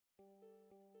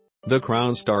The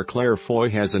Crown star Claire Foy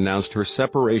has announced her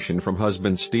separation from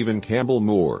husband Stephen Campbell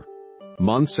Moore,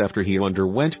 months after he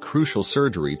underwent crucial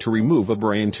surgery to remove a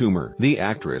brain tumor. The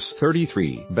actress,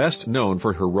 33, best known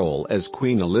for her role as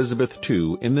Queen Elizabeth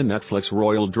II in the Netflix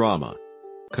royal drama,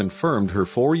 confirmed her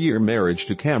 4-year marriage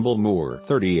to Campbell Moore,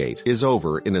 38, is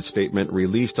over. In a statement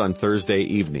released on Thursday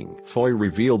evening, Foy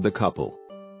revealed the couple,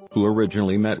 who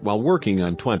originally met while working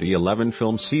on 2011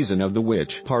 film Season of the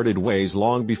Witch, parted ways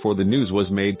long before the news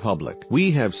was made public.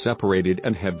 "We have separated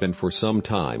and have been for some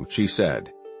time," she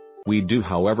said. "We do,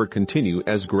 however, continue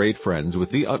as great friends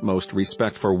with the utmost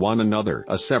respect for one another."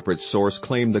 A separate source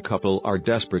claimed the couple are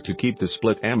desperate to keep the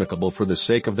split amicable for the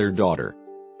sake of their daughter,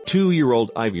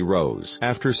 2-year-old Ivy Rose.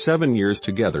 After 7 years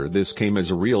together, this came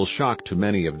as a real shock to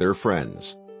many of their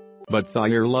friends. But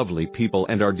they're lovely people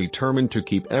and are determined to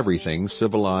keep everything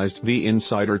civilized, the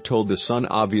insider told The Sun.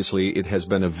 Obviously it has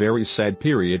been a very sad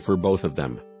period for both of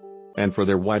them, and for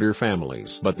their wider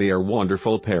families, but they are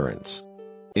wonderful parents,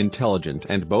 intelligent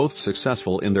and both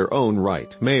successful in their own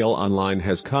right. Mail Online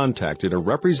has contacted a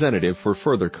representative for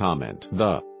further comment.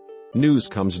 The news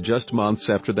comes just months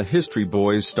after the History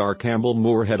Boys star Campbell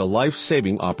Moore had a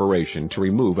life-saving operation to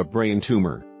remove a brain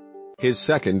tumor, his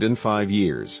second in 5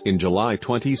 years. In July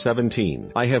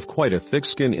 2017, "I have quite a thick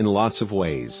skin in lots of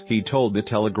ways," he told The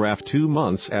Telegraph 2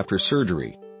 months after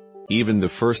surgery. "Even the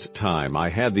first time I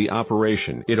had the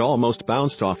operation, it almost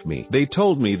bounced off me. They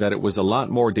told me that it was a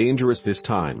lot more dangerous this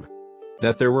time,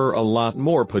 that there were a lot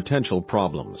more potential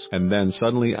problems, and then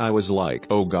suddenly I was like,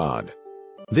 oh God,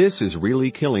 this is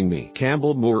really killing me."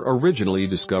 Campbell Moore originally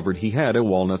discovered he had a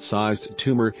walnut-sized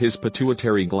tumor, his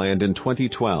pituitary gland, in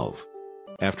 2012.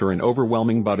 After an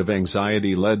overwhelming bout of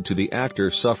anxiety led to the actor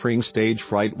suffering stage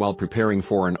fright while preparing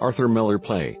for an Arthur Miller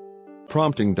play,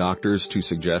 prompting doctors to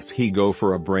suggest he go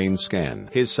for a brain scan.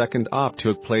 His second op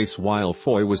took place while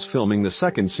Foy was filming the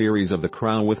second series of The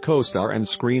Crown with co-star and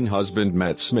screen husband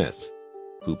Matt Smith,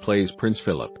 who plays Prince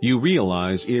Philip. "You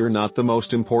realize you're not the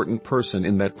most important person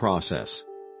in that process,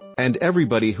 and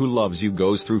everybody who loves you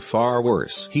goes through far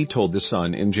worse," he told The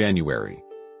Sun in January.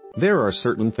 "There are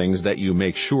certain things that you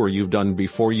make sure you've done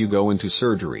before you go into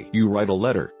surgery. You write a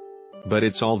letter, but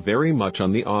it's all very much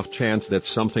on the off chance that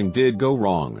something did go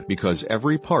wrong, because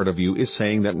every part of you is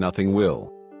saying that nothing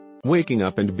will." Waking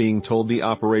up and being told the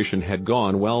operation had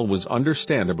gone well was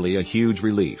understandably a huge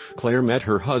relief. Claire met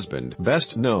her husband,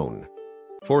 best known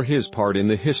for his part in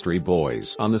The History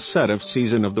Boys, on the set of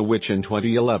Season of the Witch in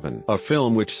 2011, a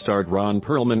film which starred Ron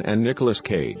Perlman and Nicolas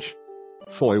Cage.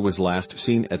 Foy was last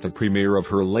seen at the premiere of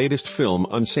her latest film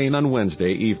Unsane on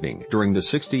Wednesday evening during the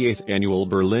 68th Annual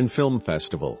Berlin Film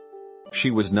Festival.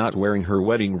 She was not wearing her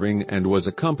wedding ring and was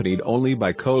accompanied only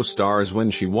by co-stars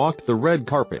when she walked the red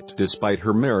carpet. Despite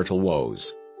her marital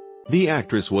woes, the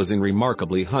actress was in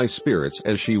remarkably high spirits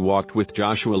as she walked with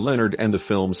Joshua Leonard and the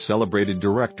film's celebrated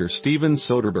director Steven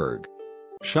Soderbergh.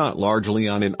 Shot largely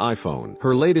on an iPhone,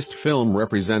 her latest film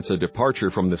represents a departure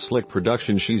from the slick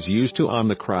production she's used to on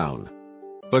The Crown.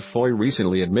 But Foy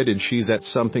recently admitted she's at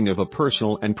something of a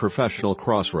personal and professional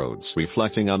crossroads,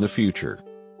 reflecting on the future.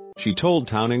 She told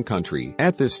Town & Country,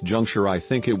 "At this juncture I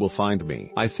think it will find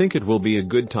me. I think it will be a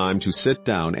good time to sit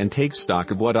down and take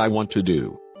stock of what I want to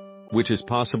do, which is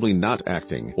possibly not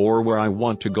acting, or where I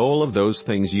want to go. All of those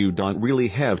things you don't really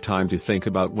have time to think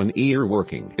about when you're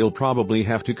working. You'll probably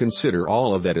have to consider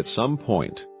all of that at some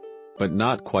point, but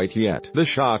not quite yet." The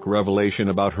shock revelation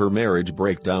about her marriage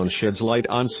breakdown sheds light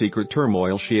on secret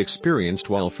turmoil she experienced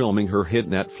while filming her hit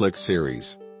Netflix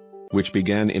series, which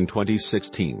began in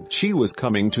 2016. She was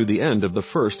coming to the end of the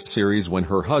first series when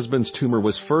her husband's tumor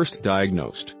was first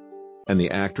diagnosed, and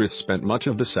the actress spent much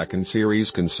of the second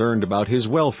series concerned about his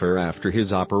welfare after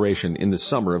his operation in the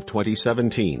summer of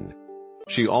 2017.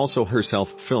 She also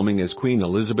herself filming as Queen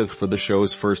Elizabeth for the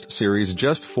show's first series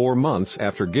just 4 months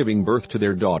after giving birth to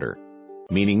their daughter,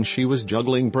 meaning she was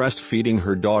juggling breastfeeding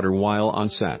her daughter while on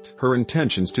set. Her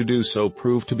intentions to do so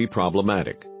proved to be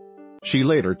problematic. She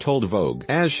later told Vogue,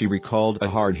 as she recalled a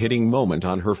hard-hitting moment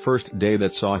on her first day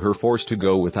that saw her forced to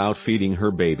go without feeding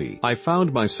her baby. "I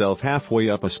found myself halfway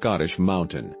up a Scottish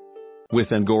mountain,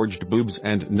 with engorged boobs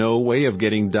and no way of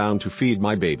getting down to feed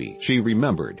my baby," she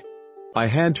remembered. "I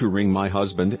had to ring my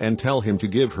husband and tell him to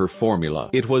give her formula.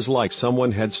 It was like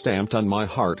someone had stamped on my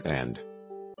heart, and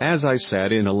as I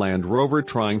sat in a Land Rover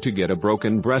trying to get a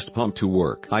broken breast pump to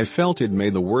work, I felt I'd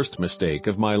made the worst mistake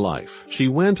of my life." She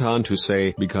went on to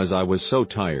say, "Because I was so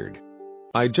tired,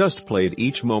 I just played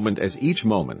each moment as each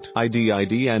moment. I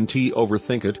didn't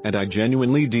overthink it, and I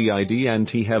genuinely didn't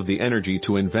have the energy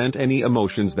to invent any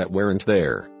emotions that weren't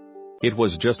there. It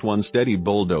was just one steady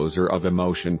bulldozer of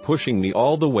emotion pushing me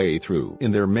all the way through."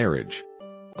 In their marriage,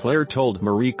 Claire told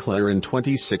Marie Claire in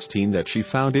 2016 that she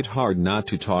found it hard not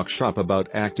to talk shop about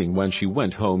acting when she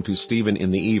went home to Stephen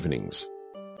in the evenings.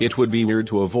 It would be weird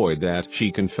to avoid that,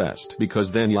 she confessed,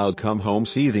 because then I'd come home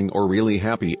seething or really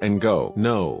happy and go,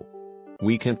 no,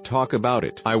 we can't talk about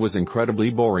it. I was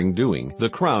incredibly boring doing The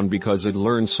Crown because I'd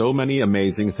learned so many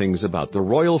amazing things about the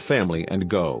royal family and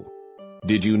go.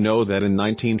 Did you know that in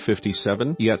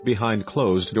 1957, yet behind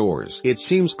closed doors, it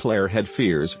seems Claire had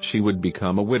fears she would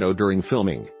become a widow during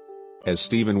filming, as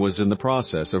Stephen was in the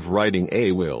process of writing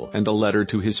a will and a letter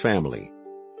to his family.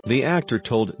 The actor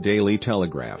told Daily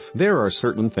Telegraph, "There are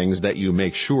certain things that you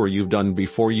make sure you've done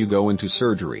before you go into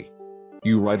surgery.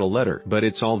 You write a letter, but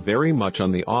it's all very much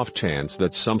on the off chance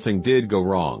that something did go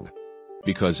wrong,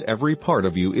 because every part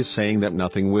of you is saying that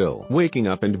nothing will." Waking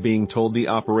up and being told the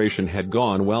operation had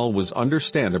gone well was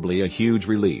understandably a huge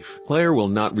relief. Claire will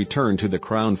not return to The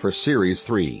Crown for Series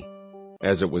 3,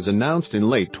 as it was announced in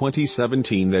late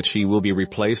 2017 that she will be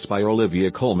replaced by Olivia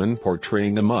Colman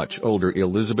portraying the much older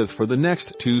Elizabeth for the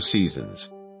next 2 seasons.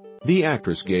 The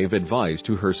actress gave advice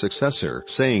to her successor,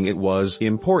 saying it was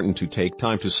important to take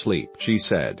time to sleep. She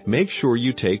said, "Make sure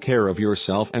you take care of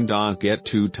yourself and don't get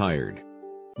too tired.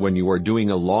 When you are doing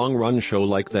a long-run show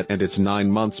like that and it's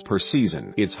 9 months per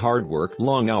season, it's hard work,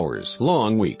 long hours,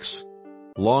 long weeks,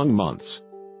 long months."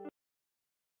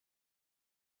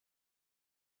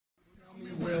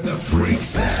 Where the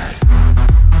freaks at?